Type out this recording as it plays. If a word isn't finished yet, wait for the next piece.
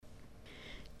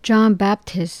John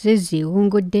Baptist zizi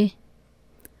wungude.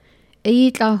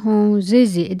 Eyitla hon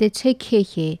zizi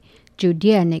edetsekhe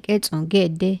Judea nek etson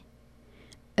gede.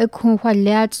 Ekon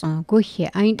waleatson gohe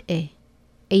aint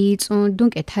eyitson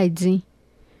dunk etaidzi.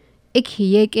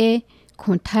 Ekhiyeke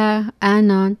konta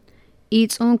anan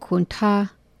itson konta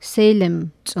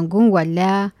Salem tsongun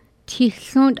walea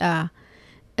tihlonda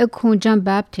ekon John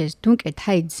Baptist dunk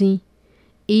etaidzi.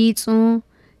 Itson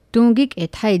dungik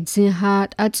etaidzi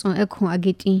hat atson ekon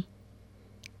agiti.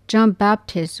 John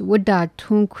Baptist woda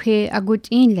tunkwe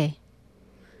agutinle.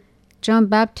 John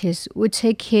Baptist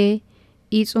uteke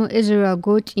itson Israel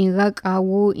got in rak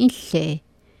awo inhle.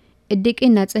 Edik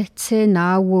inatsetse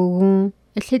na awo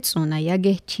ehlitsona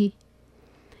yageti.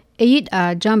 Eyit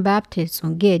John Baptist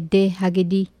on gede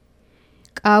hagedi.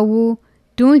 Kawu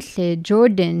dunhle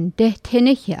Jordan de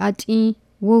tenehe atin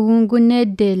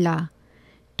wurungune de la.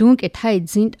 Dunk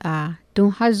etaidzint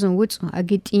dun hazon wutson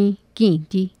agiti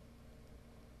gindi.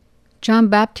 John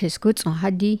Baptist gutson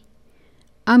hadi.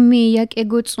 Ami yak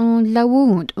gutson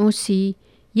lawunt onsi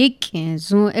yekken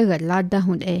zon lada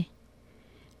hund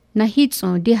Na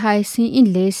hitson di hai sin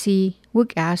in lesi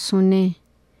wuk sonne.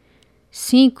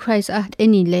 Sin Christ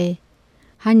enile.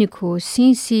 Haniko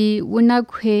sin si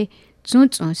wunakwe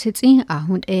zonson sitsin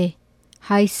hund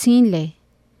hai sin le.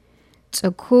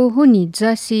 Tsako huni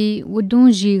zasi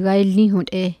wudunji gaili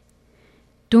hund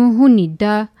Dun huni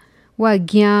da wa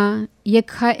gyan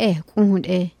yekha kun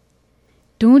hund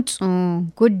Dun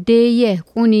tson good day ye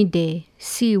kuni de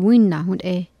si winna hund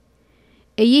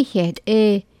Eyi het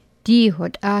di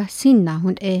hot sin na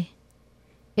hund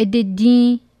Ede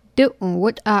din de on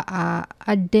wat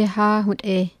de ha hund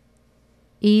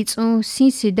Itson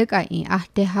sin si deka in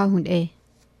de ha hund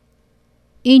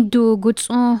Indu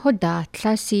gutson hoda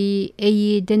klasi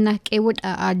eyi denak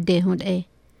wat de hund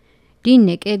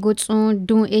Dinek gutson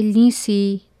dun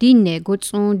elinsi dine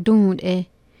gutson dun hund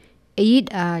Eyid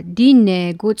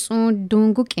dine gutson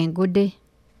dun guken gode.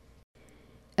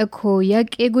 Eko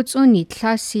yak gutson ni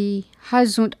klasi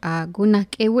hazund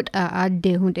gunak wut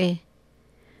de hund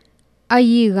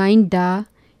Ayi gainda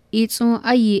itson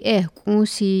ayi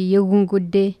kunsi yegun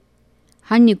gode.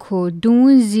 Haniko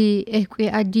dunzi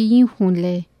kwe adiyin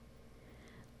hunle.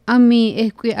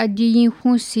 Ami kwe adiyin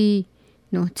hunsi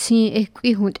no tin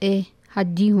kwe hund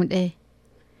hadi hund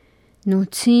No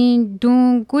tin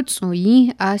dun gutson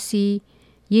yin asi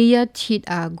yeya tit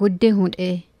gode hund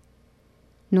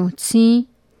No tin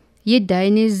ye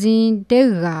dainezin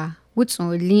dega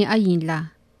gutson lin ayin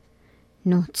la.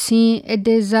 No tin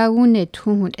edeza wune tu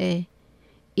hund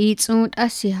Itson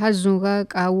asi hazunga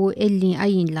kawo elin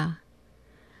ayin la.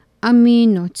 Ami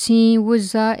no tin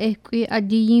wuza kwe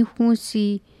adiyin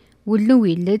hunsi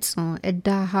wuluwi letson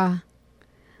edaha.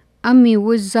 Ami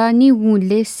wuza ni wun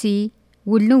lesi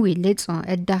wuluwi letson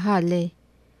edaha le.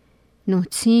 No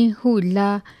tin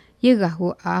hula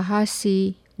yegaho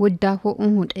ahasi wudaho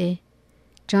hund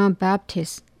John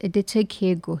Baptist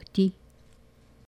edeteke go di.